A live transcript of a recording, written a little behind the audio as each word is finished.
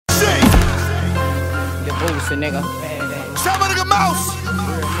Boosie, nigga. Shout my nigga Mouse.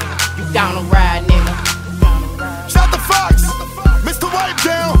 You down to ride, nigga. Shout the Fox. Mr. Wipe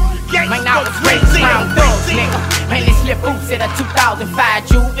Down. Man, I was raised round thugs, nigga. Man, this Lil Boosie, the 2005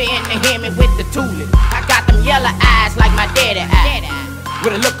 Jude in the Hemi with the tulip. I got them yellow eyes like my daddy eyes,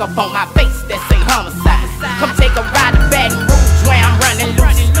 with a look up on my face that say homicide. Come take a ride to Baton Rouge where I'm running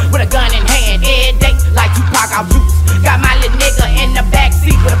loose, with a gun in hand every day like Tupac out juice. Got my little nigga in the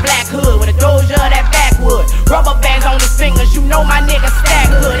backseat with a black hood, with a doja of that backwood. Rubber bands on his fingers, you know my nigga stack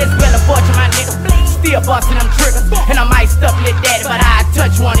hood. It's Will of Fortune, my nigga. Still bustin' them triggers, and I might stuff lit daddy, but I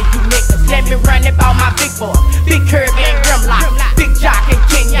touch one of you niggas. Let me run it about my big boy, Big Curb and Grimlock, Big Jock and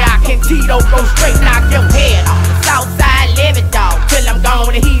Kenyak and Tito. Go straight, knock your head off. Southside live it, dog, till I'm gone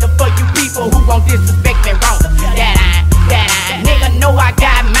with a heater for you people who gon' disrespect me wrong. That I, nigga know I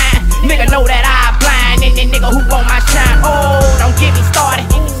got mine. Nigga know that I blind, and the nigga who want my shine. Oh, don't get me started.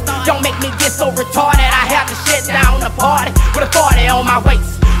 Don't make me get so retarded. I have to shut down the party with a 40 on my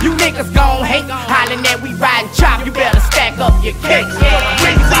waist. You niggas gon' hate, hollin' that we ridin' chop. You better stack up your cake. Yeah,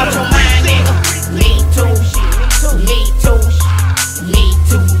 think about your mind, nigga. Me too, shit. Me too, shit. Me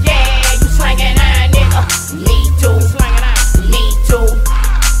too. Yeah, you slangin' iron, nigga. Me too. Me too.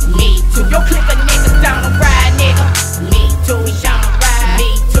 Me too. Yo, click a niggas down the ride, nigga. Me too. Down the ride. Me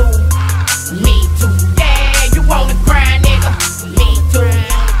too. Me too. Yeah, you on the grind, nigga. Me too.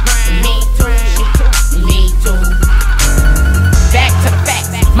 Me too. Me too. Back to the facts.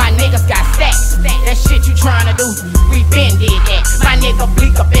 My niggas got stacks. That shit you tryna do, we been did that. My nigga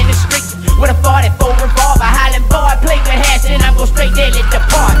bleak up in the street with a 44 revolver, hollin' boy, play with hash, and I'm gon' straight daily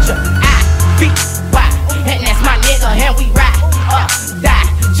departure. I-B-Y, and that's my nigga, and we ride or die.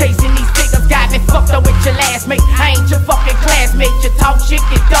 Chasing these niggas got me fucked up with your last mate. I ain't your fucking classmate. You talk shit,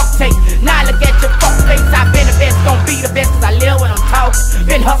 get duct tape. Now look at your fuck face. I been the best, gon' be the best, cause I live when I'm talking.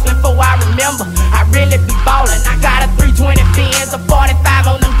 Been hustling for I remember. I really be ballin'. I got a 320 Benz, a 45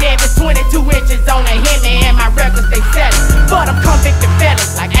 on them Davis, 22 inches on the Hemi, and my records they sellin'. But I'm convicted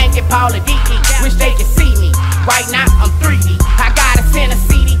fellas like Anky Paula D.E. Wish they could see me. Right now I'm 3D. I gotta send a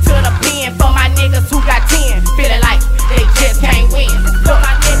CD to the pen for my niggas who got 10. Feeling like they just can't win. Look,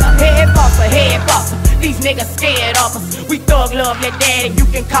 my nigga, head bustle. These niggas scared of us. We thug love that daddy, you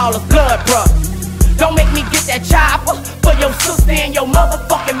can call us blood brother. Don't make me get that chopper for your sister and your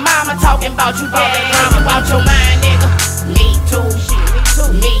motherfucking mama. Talking about you, daddy, talking about your mind, nigga. Me too, shit.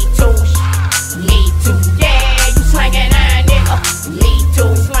 Me too, shit. Me too. Yeah, you slangin' iron, nigga. Me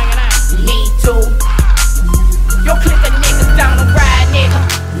too, slangin' iron. Me too. Yo, click a niggas down the ride, nigga.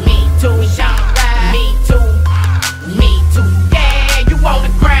 Me too, down the ride. Me too. Me too. Yeah, you on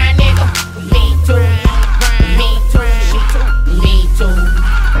the grind, nigga. Me too. Me too. Me too.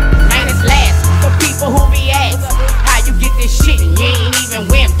 Man, it's last for people who be asking how you get this shit and you ain't even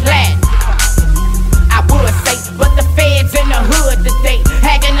win plat. I would say, but the feds in the hood today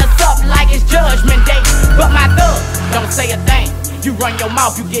hacking us up like it's Judgment Day. But my thugs don't say a thing. You run your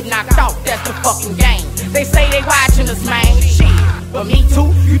mouth, you get knocked off. That's the fucking game. They say they watching us, man. Shit, but me too.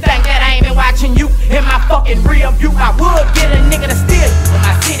 You think that I ain't been watching you in my fucking rear view? I would get a nigga to steal you, but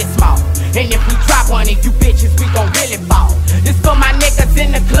my city's small. And if we drop one of you bitches, we gon' really fall. This for my niggas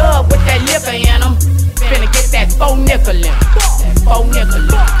in the club with that liquor in them. Finna get that 4 nickel in 'em. That 4 nickel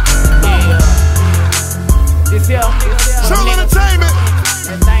in 'em. Yeah. This here, True Entertainment.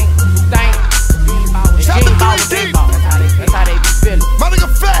 Shout the 3D. That's how they be feeling. My nigga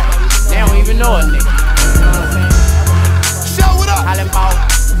Fat. They don't even know a nigga. You know what I'm saying? Shout what up. Hollin' ball,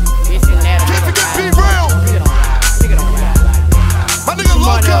 this and that. Can't forget Be Real. Nigga don't ride. My nigga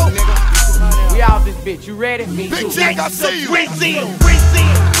Loco. We out this bitch. You ready? Me too. Big Jack, I see you. Brazil.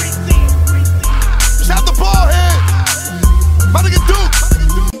 Shout the ball head. My nigga Duke.